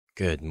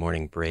Good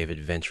morning, brave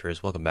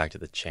adventurers. Welcome back to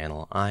the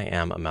channel. I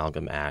am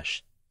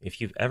AmalgamAsh. If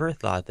you've ever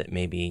thought that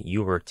maybe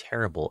you were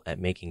terrible at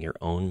making your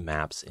own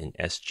maps in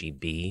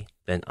SGB,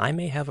 then I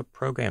may have a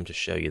program to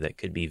show you that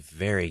could be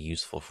very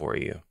useful for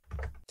you.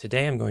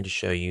 Today I'm going to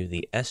show you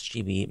the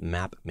SGB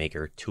Map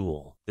Maker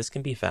tool. This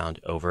can be found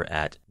over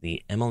at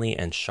the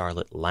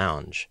Emily&Charlotte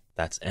Lounge.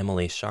 That's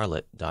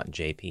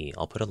emilycharlotte.jp.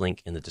 I'll put a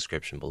link in the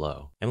description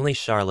below.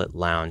 Emily&Charlotte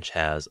Lounge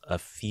has a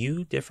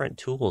few different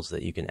tools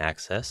that you can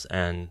access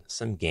and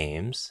some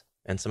games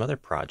and some other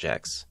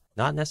projects.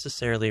 Not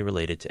necessarily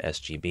related to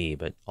SGB,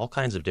 but all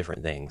kinds of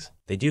different things.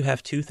 They do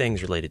have two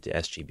things related to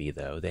SGB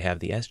though. They have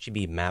the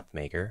SGB Map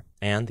Maker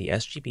and the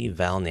SGB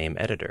Val Name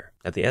Editor.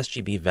 Now the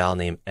SGB Val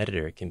Name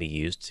Editor can be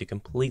used to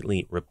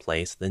completely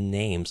replace the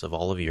names of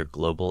all of your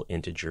global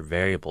integer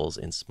variables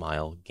in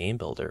Smile Game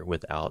Builder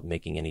without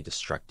making any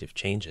destructive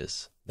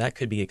changes. That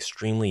could be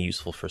extremely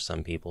useful for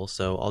some people,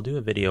 so I'll do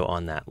a video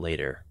on that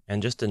later.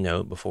 And just a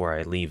note before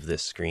I leave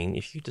this screen,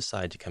 if you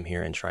decide to come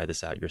here and try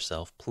this out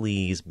yourself,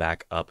 please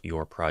back up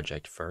your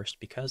project first,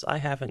 because I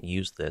haven't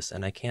used this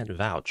and I can't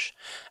vouch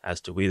as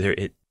to whether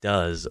it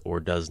does or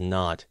does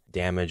not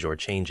damage or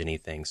change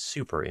anything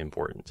super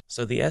important.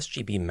 So the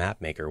SGB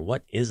Map Maker,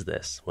 what is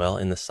this? Well,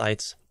 in the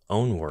site's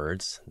own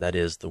words, that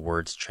is, the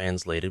words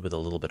translated with a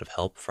little bit of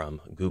help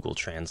from Google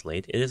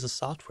Translate, it is a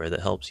software that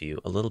helps you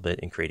a little bit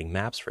in creating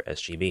maps for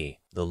SGB.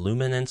 The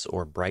luminance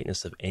or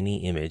brightness of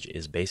any image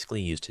is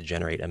basically used to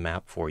generate a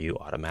map for you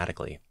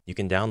automatically. You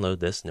can download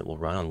this and it will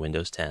run on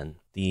Windows 10.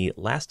 The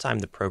last time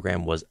the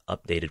program was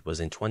updated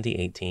was in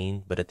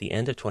 2018, but at the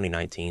end of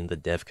 2019, the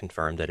dev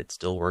confirmed that it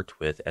still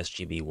worked with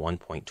SGB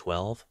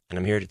 1.12, and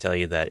I'm here to tell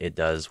you that it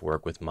does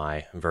work with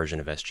my version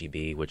of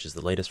SGB, which is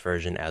the latest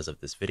version as of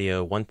this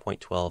video,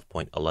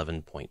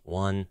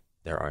 1.12.11.1.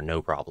 There are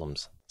no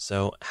problems.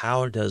 So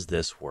how does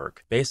this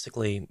work?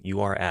 Basically,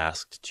 you are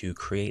asked to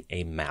create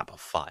a map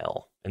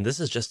file. And this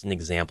is just an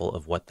example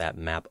of what that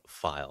map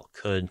file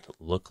could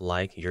look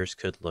like. Yours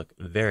could look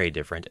very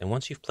different. And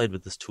once you've played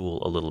with this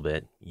tool a little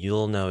bit,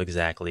 you'll know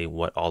exactly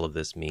what all of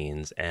this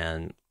means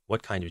and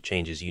what kind of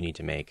changes you need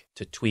to make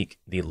to tweak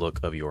the look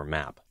of your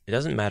map. It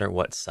doesn't matter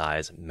what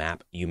size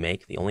map you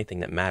make. The only thing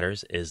that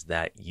matters is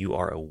that you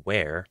are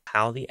aware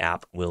how the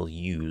app will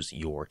use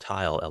your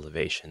tile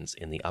elevations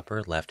in the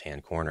upper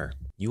left-hand corner.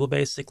 You will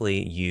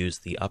basically use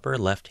the upper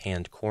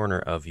left-hand corner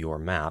of your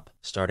map,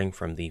 starting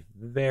from the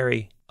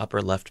very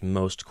upper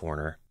leftmost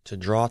corner, to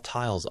draw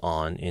tiles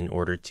on in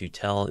order to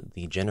tell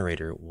the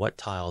generator what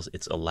tiles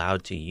it's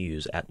allowed to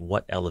use at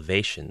what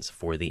elevations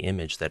for the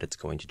image that it's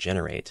going to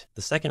generate.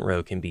 The second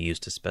row can be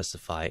used to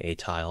specify a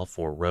tile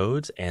for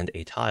roads and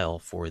a tile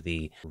for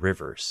the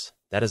rivers.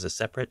 That is a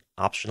separate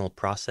optional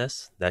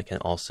process that can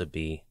also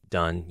be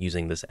done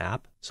using this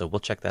app, so we'll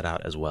check that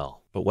out as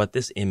well. But what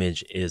this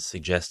image is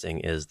suggesting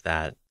is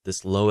that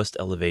this lowest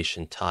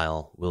elevation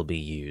tile will be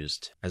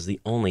used as the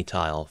only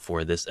tile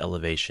for this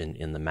elevation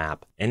in the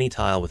map. Any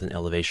tile with an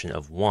elevation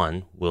of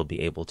 1 will be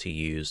able to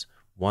use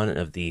one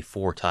of the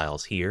 4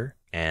 tiles here,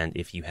 and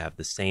if you have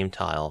the same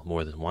tile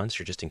more than once,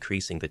 you're just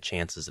increasing the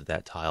chances of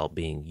that tile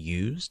being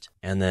used.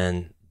 And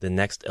then the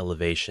next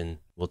elevation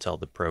will tell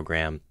the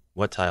program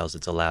what tiles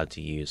it's allowed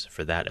to use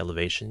for that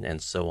elevation,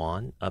 and so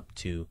on up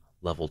to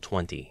level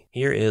 20.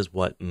 Here is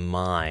what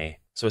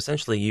so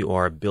essentially you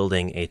are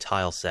building a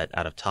tile set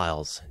out of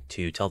tiles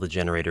to tell the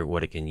generator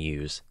what it can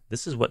use.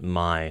 This is what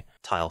my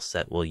tile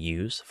set will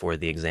use for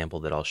the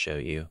example that I'll show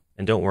you.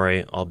 And don't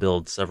worry, I'll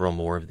build several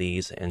more of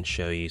these and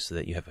show you so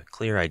that you have a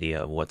clear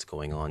idea of what's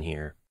going on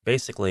here.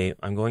 Basically,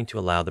 I'm going to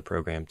allow the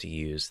program to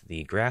use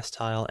the grass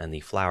tile and the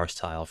flowers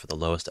tile for the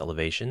lowest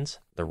elevations,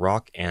 the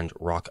rock and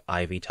rock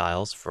ivy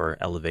tiles for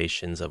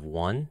elevations of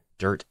 1,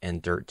 dirt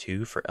and dirt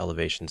 2 for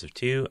elevations of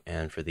 2,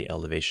 and for the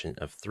elevation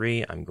of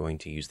 3, I'm going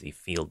to use the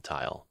field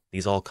tile.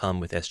 These all come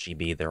with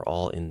SGB. They're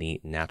all in the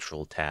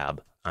natural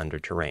tab under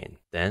terrain.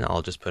 Then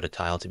I'll just put a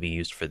tile to be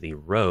used for the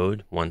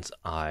road once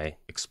I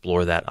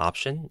explore that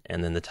option,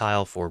 and then the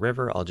tile for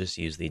river, I'll just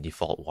use the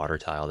default water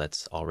tile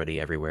that's already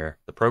everywhere.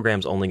 The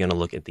program's only going to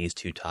look at these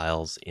 2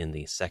 tiles in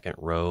the second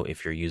row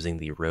if you're using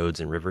the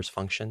roads and rivers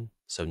function,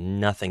 so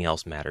nothing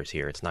else matters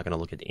here. It's not going to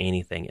look at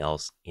anything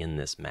else in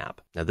this map.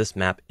 Now this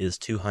map is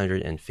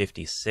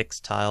 256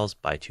 tiles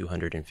by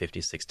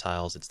 256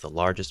 tiles. It's the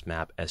largest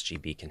map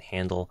SGB can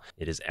handle.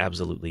 It is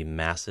absolutely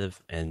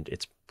massive, and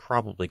it's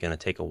probably going to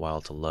take a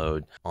while to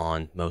load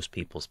on most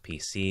people's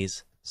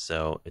PCs,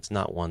 so it's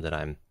not one that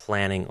I'm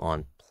planning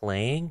on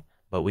playing,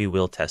 but we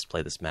will test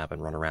play this map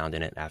and run around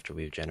in it after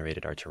we've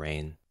generated our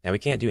terrain. Now we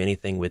can't do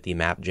anything with the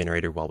map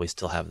generator while we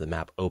still have the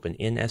map open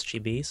in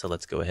SGB, so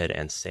let's go ahead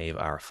and save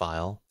our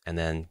file, and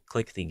then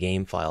click the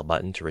Game File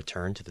button to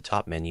return to the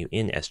top menu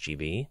in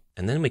SGB,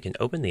 and then we can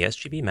open the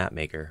SGB Map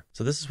Maker.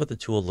 So this is what the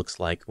tool looks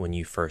like when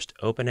you first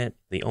open it.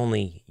 The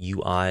only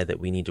UI that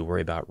we need to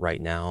worry about right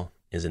now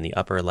is in the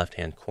upper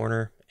left-hand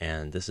corner,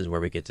 and this is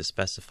where we get to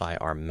specify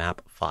our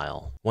map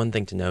file. One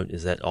thing to note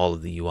is that all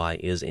of the UI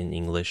is in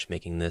English,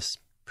 making this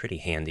pretty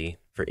handy.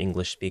 for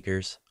English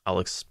speakers. I'll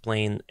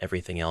explain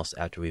everything else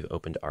after we've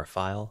opened our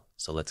file.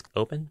 So let's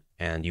open,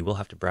 and you will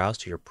have to browse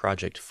to your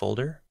project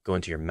folder, go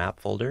into your map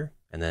folder,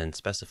 and then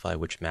specify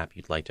which map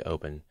you'd like to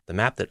open. The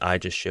map that I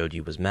just showed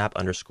you was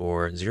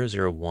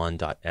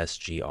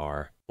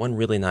map_001.sgr. One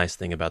really nice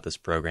thing about this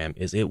program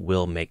is it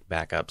will make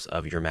backups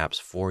of your maps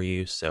for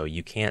you, so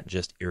you can't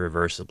just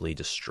irreversibly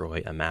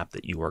destroy a map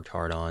that you worked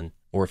hard on.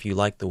 Or if you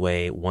like the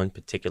way one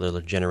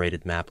particular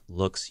generated map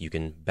looks, you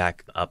can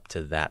back up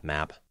to that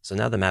map. So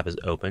now the map is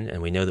open,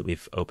 and we know that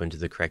we've opened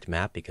the correct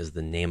map because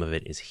the name of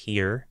it is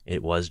here.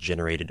 It was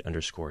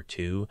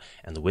generated_2,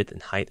 and the width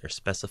and height are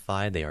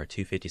specified. They are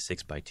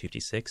 256 by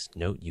 256.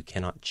 Note, you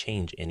cannot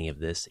change any of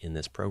this in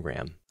this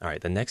program. All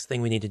right, the next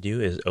thing we need to do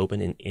is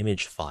open an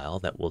image file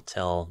that will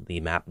tell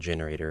the map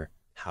generator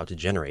how to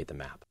generate the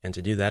map. And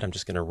to do that, I'm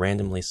just going to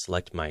randomly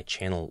select my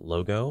channel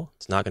logo.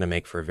 It's not going to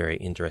make for a very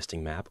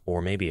interesting map,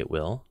 or maybe it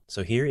will.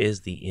 So here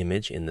is the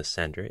image in the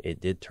center. It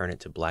did turn it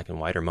to black and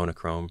white, or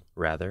monochrome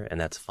rather, and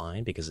that's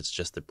fine because it's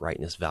just the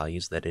brightness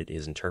values that it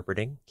is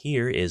interpreting.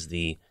 Here is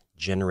the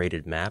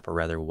generated map, or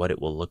rather what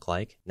it will look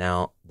like.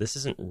 Now, this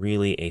isn't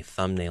really a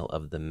thumbnail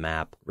of the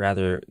map.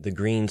 Rather, the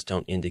greens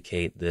don't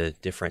indicate the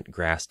different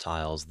grass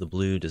tiles. The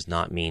blue does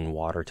not mean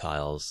water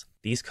tiles.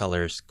 These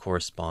colors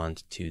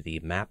correspond to the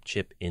map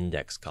chip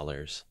index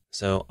colors.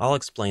 So I'll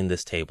explain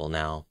this table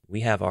now.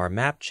 We have our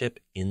map chip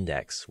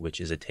index, which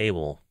is a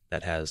table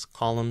that has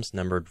columns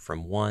numbered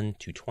from 1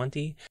 to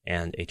 20,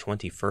 and a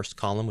 21st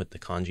column with the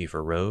kanji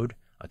for road,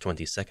 a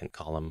 22nd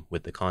column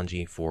with the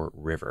kanji for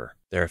river.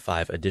 There are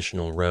 5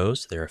 additional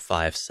rows. There are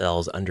 5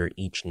 cells under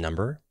each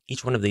number.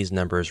 Each one of these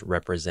numbers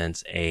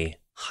represents a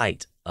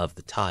height of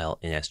the tile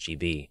in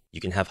SGB.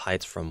 You can have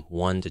heights from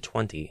 1 to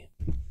 20.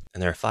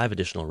 And there are 5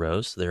 additional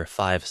rows, so there are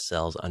 5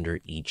 cells under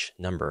each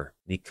number.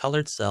 The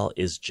colored cell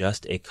is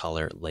just a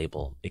color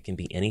label. It can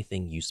be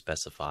anything you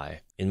specify.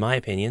 In my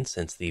opinion,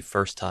 since the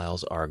first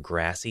tiles are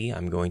grassy,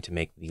 I'm going to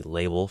make the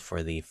label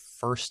for the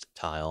first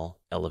tile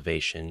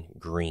elevation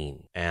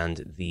green.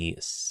 And the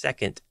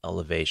second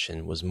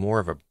elevation was more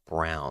of a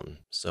brown.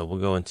 So we'll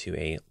go into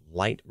a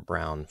light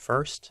brown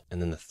first,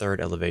 and then the third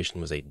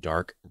elevation was a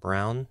dark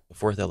brown. The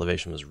fourth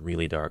elevation was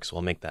really dark, so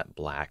I'll make that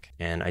black.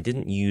 And I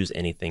didn't use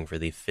anything for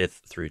the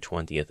 5th through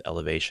 20th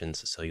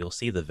elevations, so you'll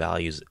see the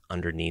values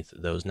underneath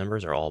those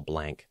numbers are all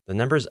blank. The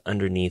numbers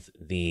underneath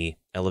the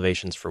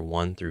elevations for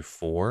 1 through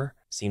 4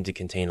 seem to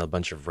contain a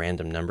bunch of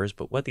random numbers,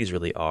 but what these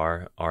really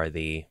are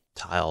the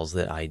tiles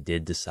that I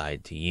did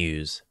decide to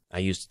use. I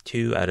used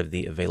 2 out of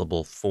the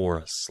available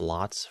 4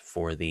 slots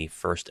for the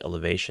first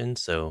elevation,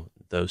 so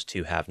those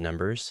 2 have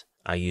numbers.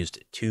 I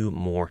used 2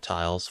 more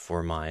tiles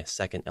for my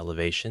second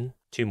elevation,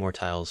 2 more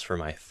tiles for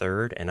my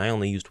third, and I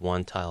only used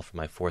 1 tile for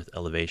my 4th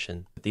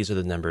elevation. These are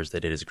the numbers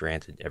that it has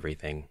granted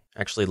everything.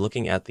 Actually,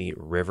 looking at the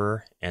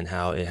river and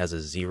how it has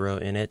a 0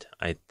 in it,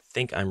 I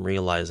think I'm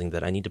realizing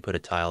that I need to put a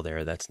tile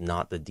there that's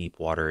not the deep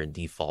water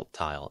default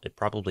tile. It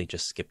probably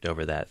just skipped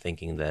over that,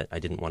 thinking that I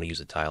didn't want to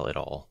use a tile at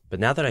all. But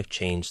now that I've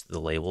changed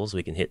the labels,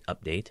 we can hit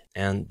update,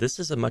 and this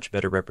is a much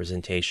better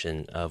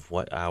representation of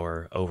what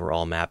our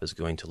overall map is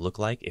going to look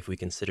like if we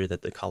consider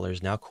that the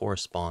colors now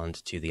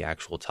correspond to the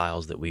actual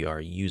tiles that we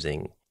are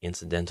using,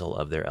 incidental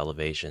of their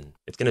elevation.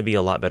 It's going to be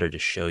a lot better to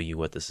show you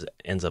what this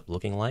ends up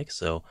looking like,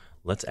 so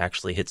let's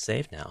actually hit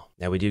save now.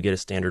 Now we do get a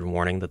standard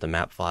warning that the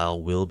map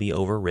file will be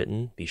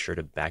overwritten. Be sure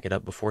to back it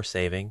up before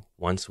saving.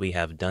 Once we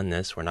have done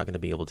this, we're not going to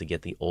be able to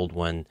get the old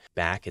one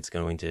back. It's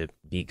going to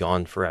be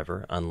gone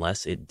forever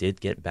unless it did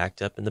get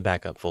backed up in the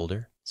backup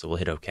folder. So we'll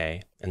hit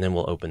OK, and then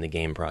we'll open the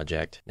game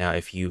project. Now,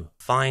 if you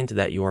find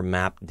that your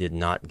map did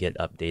not get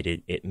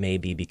updated, it may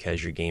be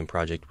because your game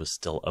project was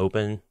still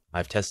open.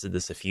 I've tested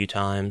this a few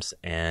times,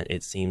 and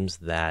it seems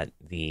that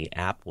the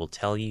app will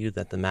tell you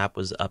that the map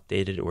was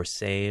updated or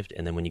saved,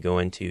 and then when you go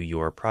into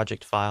your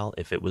project file,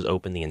 if it was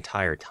open the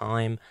entire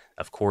time,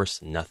 of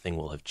course, nothing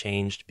will have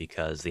changed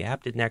because the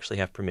app didn't actually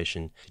have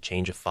permission to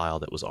change a file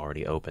that was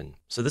already open.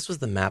 So this was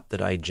the map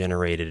that I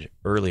generated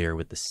earlier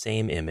with the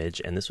same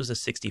image, and this was a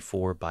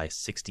 64 by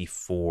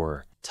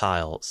 64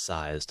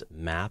 tile-sized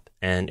map,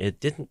 and it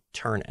didn't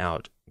turn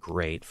out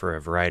great for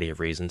a variety of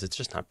reasons. It's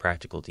just not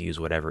practical to use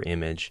whatever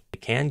image. It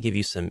can give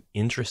you some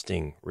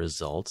interesting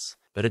results,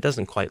 but it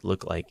doesn't quite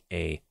look like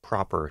a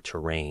proper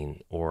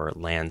terrain or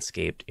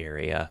landscaped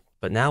area.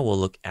 But now we'll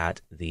look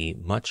at the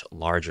much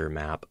larger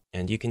map,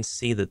 and you can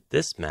see that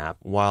this map,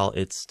 while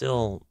it's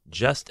still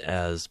just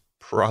as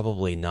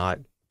probably not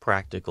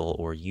practical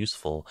or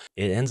useful,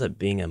 it ends up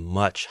being a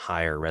much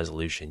higher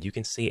resolution. You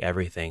can see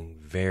everything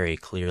very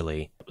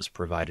clearly that was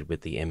provided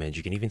with the image.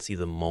 You can even see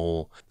the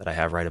mole that I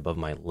have right above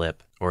my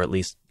lip, or at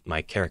least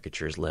my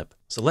caricature's lip.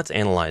 So let's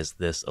analyze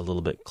this a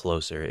little bit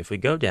closer. If we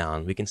go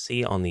down, we can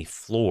see on the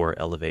floor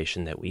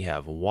elevation that we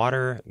have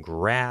water,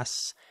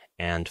 grass,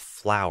 and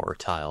flower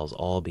tiles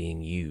all being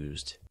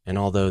used. And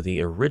although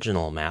the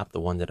original map, the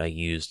one that I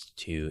used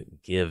to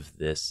give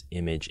this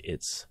image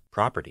its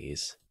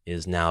properties,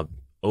 is now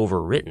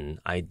overwritten,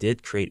 I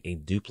did create a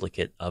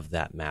duplicate of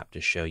that map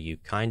to show you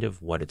kind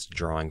of what it's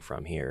drawing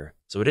from here.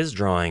 So it is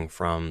drawing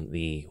from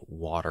the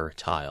water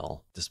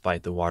tile,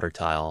 despite the water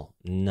tile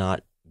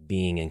not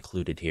being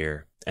included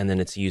here. And then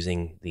it's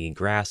using the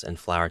grass and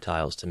flower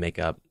tiles to make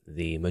up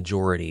the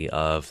majority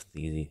of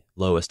the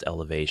lowest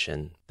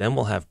elevation. Then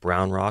we'll have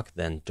brown rock,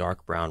 then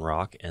dark brown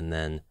rock, and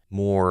then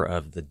more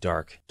of the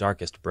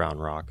darkest brown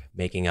rock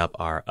making up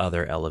our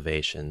other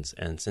elevations.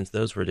 And since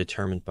those were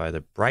determined by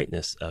the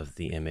brightness of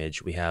the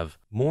image, we have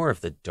more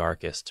of the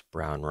darkest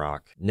brown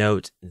rock.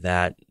 Note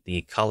that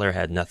the color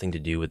had nothing to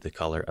do with the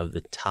color of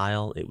the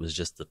tile. It was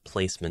just the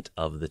placement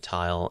of the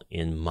tile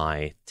in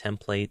my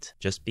template.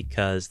 Just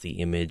because the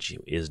image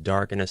is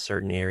dark in a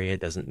certain area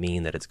doesn't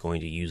mean that it's going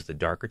to use the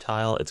darker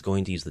tile. It's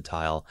going to use the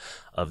tile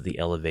of the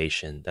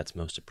elevation that's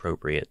most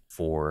appropriate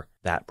for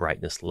that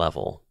brightness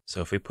level.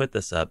 So if we put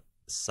this up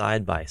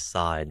side by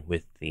side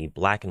with the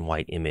black and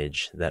white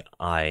image that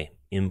I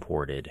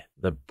imported,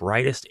 the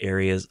brightest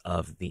areas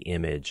of the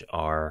image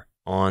are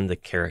on the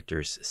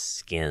character's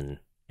skin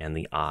and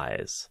the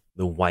eyes,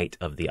 the white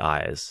of the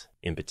eyes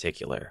in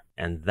particular.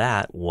 And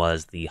that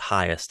was the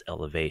highest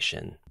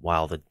elevation,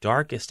 while the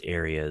darkest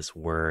areas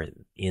were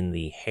in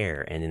the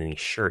hair and in the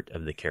shirt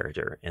of the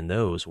character, and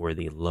those were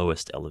the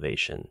lowest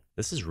elevation.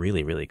 This is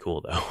really, really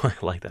cool though. I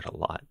like that a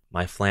lot.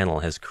 My flannel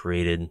has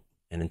created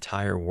an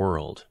entire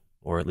world,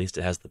 or at least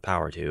it has the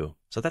power to.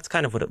 So that's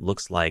kind of what it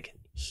looks like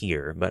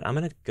here, but I'm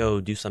going to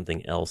go do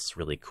something else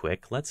really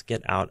quick. Let's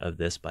get out of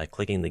this by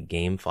clicking the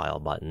game file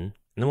button, and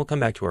then we'll come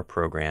back to our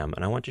program,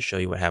 and I want to show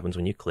you what happens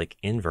when you click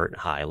invert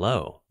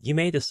high-low. You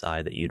may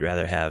decide that you'd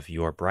rather have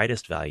your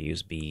brightest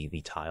values be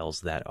the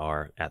tiles that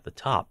are at the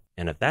top,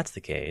 and if that's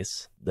the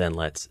case, then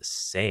let's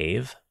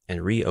save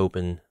and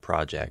reopen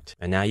project.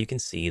 And now you can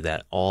see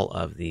that all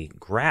of the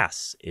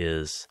grass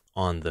is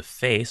on the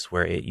face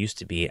where it used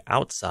to be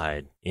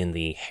outside in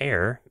the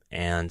hair,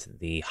 and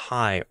the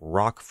high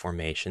rock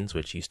formations,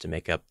 which used to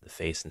make up the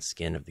face and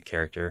skin of the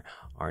character,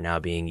 are now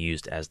being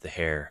used as the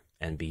hair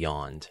and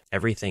beyond.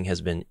 Everything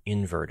has been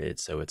inverted,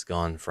 so it's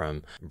gone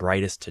from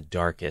brightest to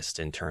darkest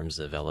in terms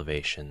of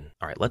elevation.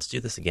 All right, let's do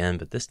this again,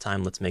 but this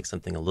time let's make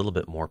something a little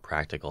bit more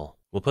practical.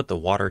 We'll put the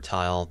water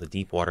tile, the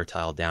deep water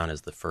tile, down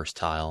as the first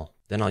tile.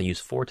 Then I'll use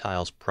 4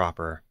 tiles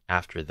proper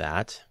after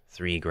that,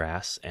 3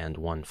 grass and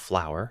 1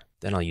 flower.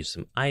 Then I'll use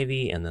some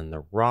ivy and then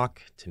the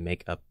rock to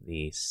make up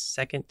the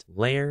second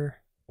layer,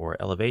 or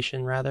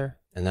elevation rather.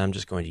 And then I'm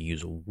just going to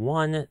use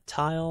 1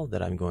 tile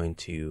that I'm going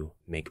to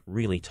make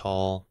really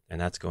tall, and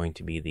that's going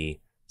to be the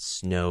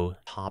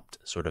snow-topped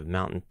sort of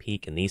mountain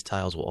peak, and these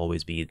tiles will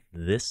always be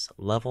this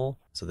level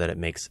so that it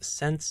makes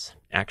sense.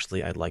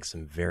 Actually, I'd like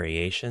some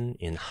variation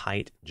in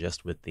height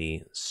just with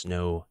the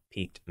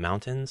snow-peaked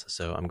mountains,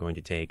 so I'm going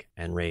to take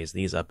and raise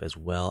these up as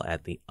well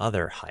at the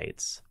other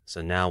heights.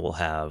 So now we'll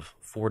have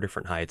 4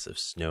 different heights of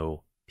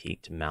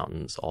snow-peaked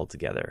mountains all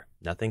together.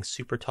 Nothing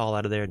super tall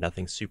out of there,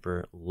 nothing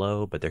super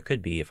low, but there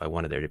could be if I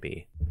wanted there to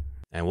be.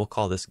 And we'll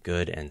call this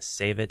good and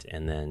save it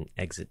and then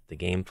exit the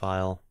game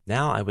file.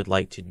 Now I would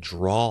like to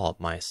draw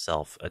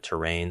myself a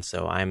terrain,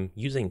 so I'm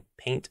using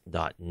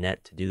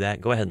paint.net to do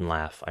that. Go ahead and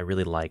laugh. I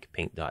really like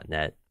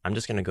paint.net. I'm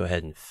just going to go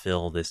ahead and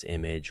fill this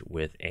image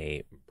with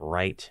a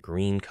bright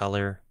green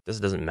color. This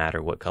doesn't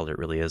matter what color it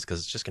really is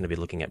because it's just going to be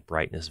looking at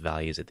brightness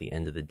values at the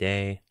end of the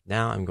day.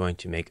 Now I'm going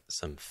to make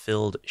some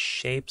filled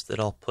shapes that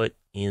I'll put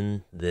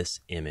in this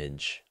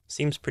image.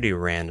 Seems pretty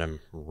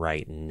random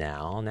right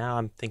now. Now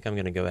I think I'm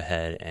going to go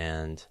ahead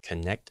and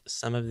connect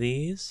some of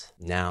these.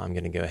 Now I'm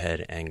going to go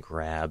ahead and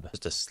grab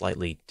just a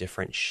slightly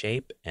different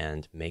shape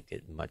and make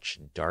it much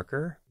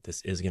darker.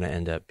 This is going to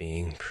end up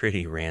being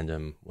pretty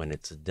random when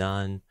it's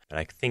done, but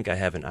I think I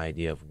have an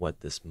idea of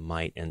what this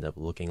might end up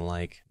looking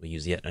like. We'll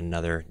use yet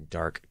another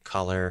dark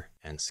color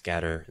and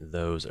scatter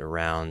those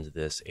around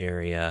this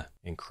area,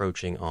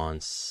 encroaching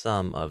on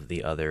some of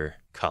the other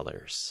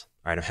colors.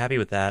 All right, I'm happy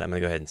with that. I'm going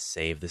to go ahead and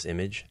save this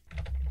image.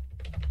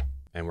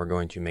 And we're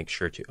going to make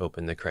sure to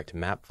open the correct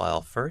map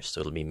file first. So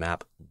it'll be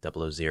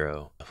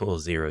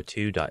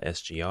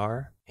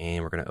map002.sgr.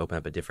 And we're going to open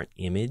up a different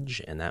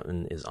image, and that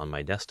one is on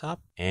my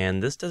desktop.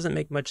 And this doesn't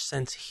make much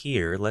sense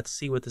here. Let's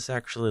see what this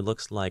actually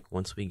looks like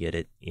once we get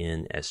it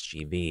in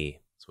SGB.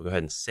 So we'll go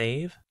ahead and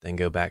save, then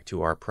go back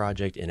to our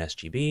project in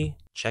SGB,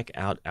 check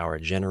out our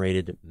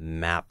generated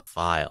map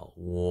file.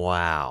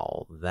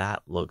 Wow,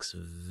 that looks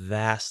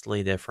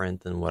vastly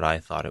different than what I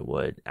thought it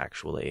would,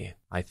 actually.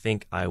 I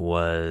think I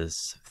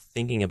was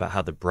thinking about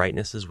how the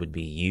brightnesses would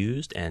be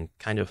used and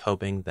kind of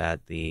hoping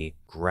that the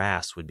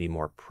grass would be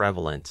more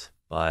prevalent,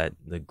 but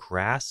the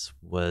grass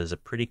was a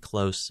pretty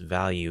close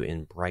value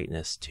in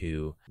brightness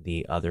to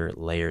the other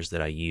layers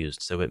that I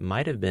used. So it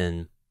might have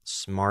been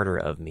smarter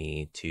of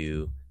me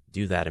to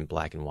do that in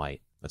black and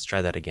white. Let's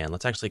try that again.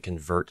 Let's actually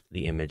convert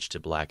the image to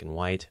black and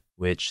white,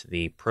 which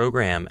the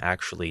program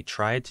actually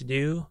tried to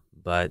do,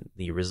 but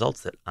the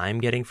results that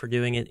I'm getting for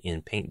doing it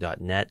in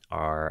paint.net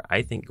are,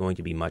 I think, going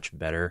to be much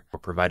better or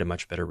provide a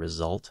much better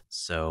result.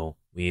 So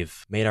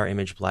we've made our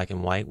image black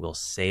and white. We'll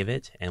save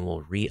it and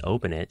we'll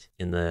reopen it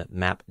in the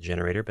map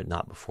generator, but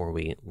not before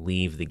we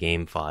leave the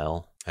game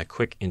file. A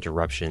quick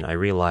interruption. I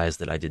realized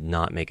that I did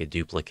not make a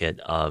duplicate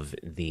of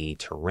the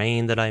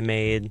terrain that I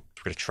made.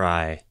 We're going to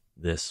try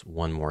this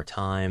one more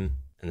time,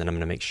 and then I'm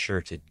going to make sure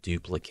to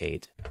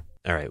duplicate.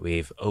 All right,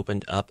 we've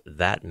opened up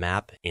that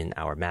map in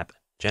our map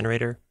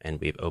generator,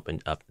 and we've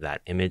opened up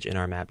that image in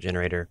our map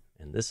generator,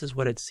 and this is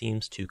what it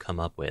seems to come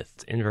up with.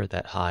 Let's invert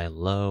that high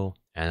low,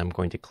 and I'm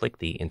going to click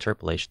the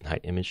interpolation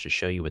height image to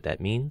show you what that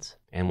means,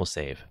 and we'll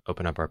save.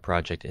 Open up our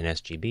project in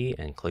SGB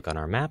and click on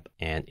our map,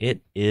 and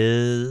it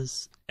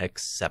is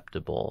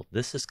acceptable.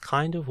 This is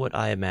kind of what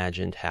I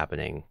imagined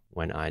happening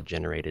when I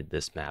generated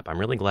this map. I'm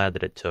really glad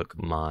that it took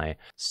my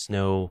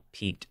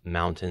snow-peaked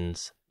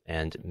mountains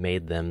and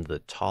made them the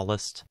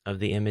tallest of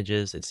the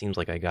images. It seems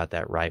like I got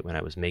that right when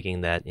I was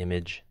making that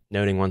image.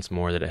 Noting once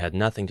more that it had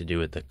nothing to do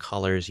with the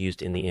colors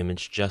used in the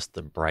image, just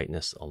the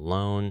brightness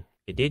alone.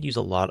 It did use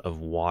a lot of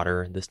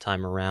water this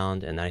time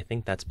around, and I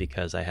think that's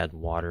because I had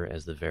water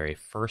as the very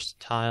first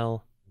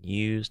tile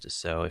used.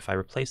 So if I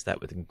replace that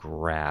with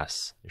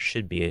grass, there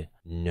should be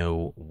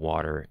no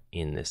water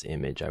in this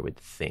image, I would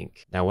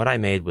think. Now what I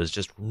made was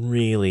just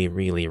really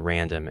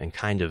random and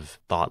kind of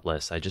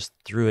thoughtless. I just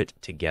threw it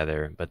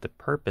together, but the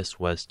purpose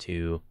was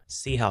to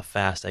see how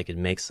fast I could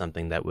make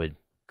something that would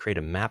create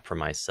a map for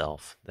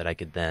myself that I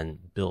could then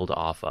build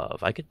off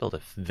of. I could build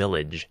a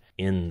village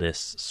in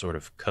this sort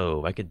of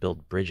cove. I could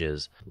build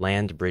bridges,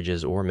 land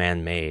bridges or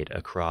man-made,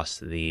 across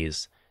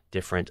these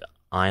different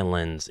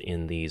islands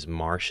in these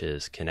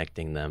marshes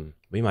connecting them.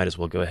 We might as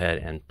well go ahead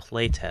and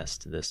play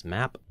test this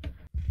map.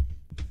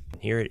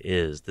 Here it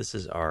is. This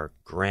is our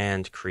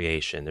grand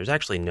creation. There's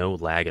actually no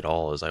lag at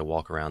all as I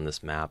walk around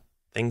this map.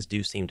 Things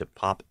do seem to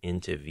pop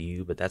into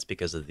view, but that's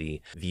because of the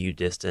view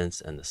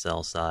distance and the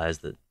cell size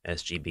that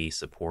SGB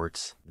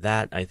supports.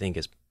 That, I think,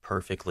 is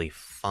perfectly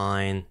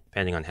fine.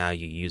 Depending on how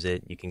you use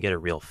it, you can get a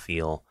real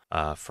feel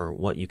for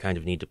what you kind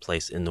of need to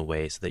place in the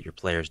way so that your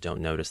players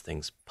don't notice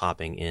things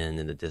popping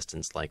in the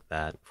distance like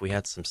that. If we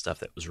had some stuff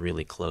that was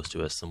really close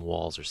to us, some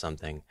walls or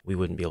something, we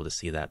wouldn't be able to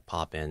see that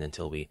pop in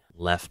until we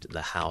left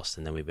the house,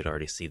 and then we would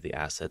already see the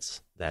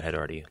assets that had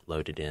already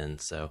loaded in.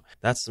 So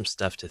that's some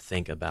stuff to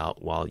think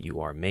about while you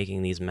are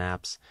making these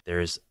maps.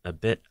 There's a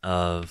bit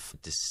of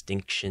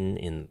distinction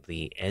in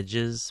the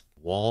edges,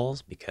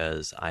 walls,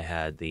 because I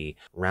had the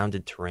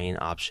rounded terrain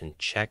option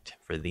checked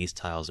for these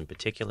tiles in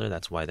particular.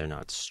 That's why they're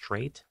not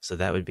straight. So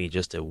that would be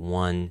just a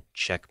one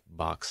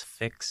checkbox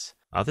fix.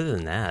 Other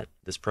than that,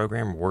 this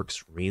program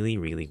works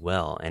really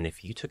well. And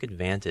if you took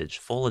advantage,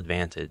 full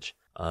advantage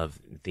of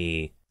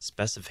the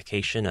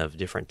specification of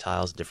different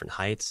tiles, different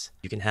heights,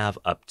 you can have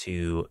up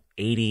to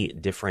 80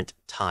 different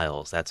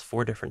tiles. That's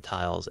 4 different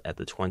tiles at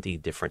the 20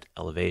 different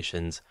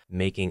elevations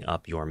making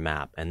up your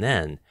map. And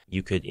then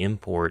you could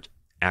import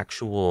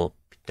actual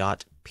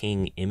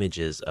 .ping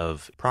images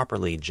of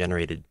properly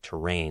generated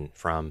terrain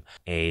from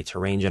a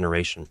terrain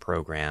generation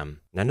program.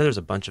 And I know there's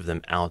a bunch of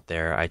them out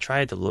there. I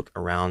tried to look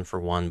around for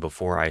one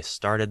before I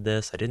started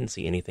this. I didn't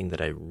see anything that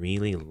I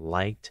really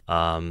liked,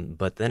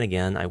 but then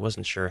again, I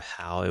wasn't sure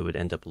how it would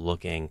end up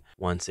looking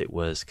once it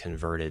was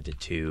converted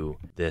to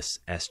this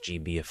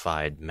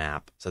SGBified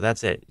map. So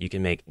that's it. You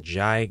can make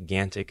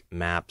gigantic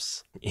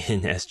maps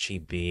in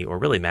SGB, or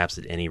really maps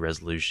at any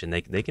resolution.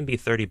 They can be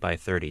 30 by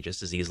 30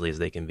 just as easily as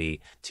they can be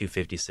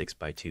 256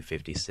 by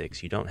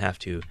 256. You don't have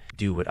to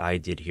do what I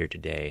did here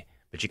today,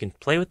 but you can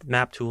play with the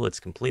map tool. It's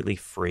completely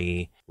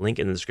free. Link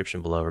in the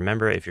description below.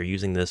 Remember, if you're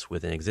using this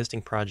with an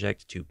existing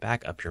project, to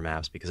back up your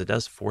maps, because it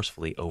does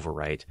forcefully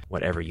overwrite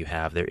whatever you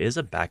have. There is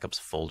a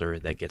backups folder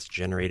that gets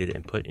generated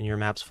and put in your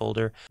maps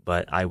folder,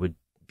 but I would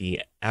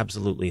be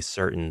absolutely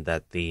certain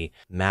that the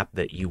map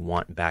that you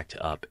want backed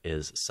up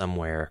is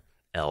somewhere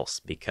else,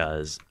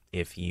 because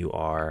if you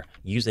are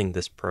using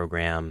this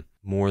program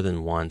more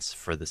than once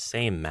for the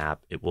same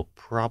map, it will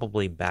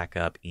probably back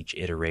up each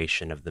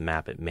iteration of the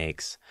map it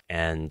makes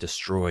and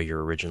destroy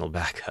your original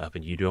backup,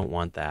 and you don't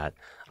want that.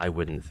 I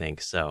wouldn't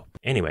think so.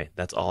 Anyway,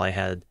 that's all I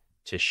had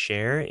to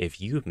share. If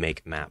you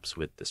make maps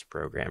with this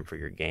program for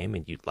your game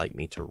and you'd like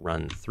me to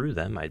run through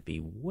them, I'd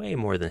be way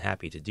more than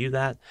happy to do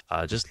that.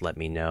 Just let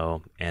me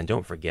know. And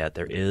don't forget,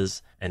 there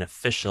is an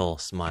official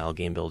Smile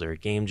Game Builder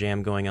game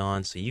jam going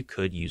on, so you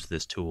could use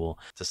this tool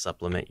to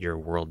supplement your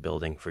world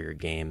building for your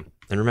game.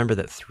 And remember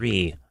that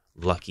 3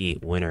 lucky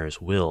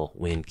winners will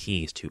win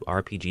keys to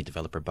RPG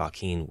developer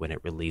Bakin when it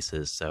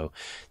releases. So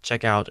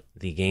check out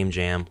the game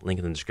jam, link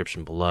in the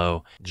description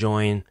below.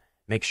 Join.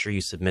 Make sure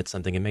you submit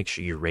something, and make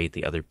sure you rate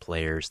the other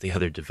players, the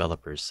other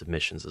developers'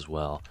 submissions as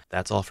well.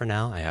 That's all for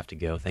now. I have to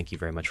go. Thank you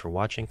very much for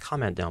watching.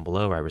 Comment down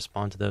below where I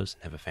respond to those,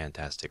 and have a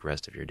fantastic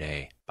rest of your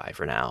day. Bye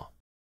for now.